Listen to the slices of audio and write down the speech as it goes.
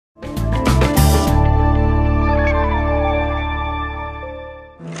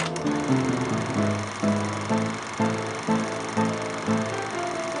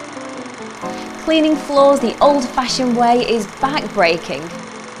Cleaning floors the old-fashioned way is back-breaking.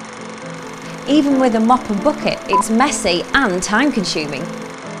 Even with a mop and bucket, it's messy and time-consuming.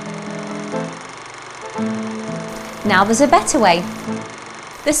 Now there's a better way.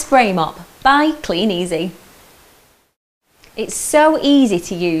 The Spray Mop by Kleeneze. It's so easy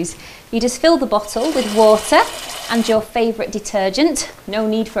to use. You just fill the bottle with water and your favourite detergent. No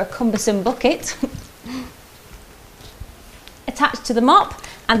need for a cumbersome bucket. Attached to the mop,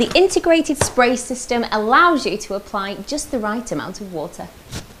 and the integrated spray system allows you to apply just the right amount of water.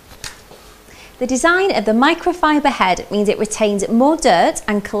 The design of the microfiber head means it retains more dirt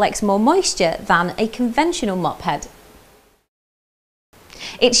and collects more moisture than a conventional mop head.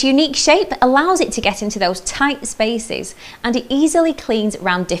 Its unique shape allows it to get into those tight spaces, and it easily cleans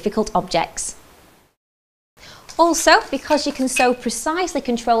around difficult objects. Also, because you can so precisely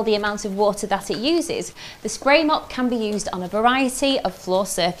control the amount of water that it uses, the spray mop can be used on a variety of floor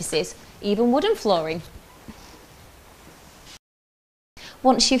surfaces, even wooden flooring.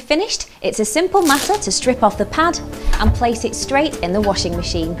 Once you've finished, it's a simple matter to strip off the pad and place it straight in the washing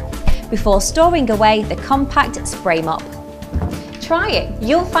machine, before storing away the compact spray mop. Try it!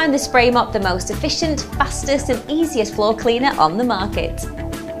 You'll find the spray mop the most efficient, fastest and easiest floor cleaner on the market.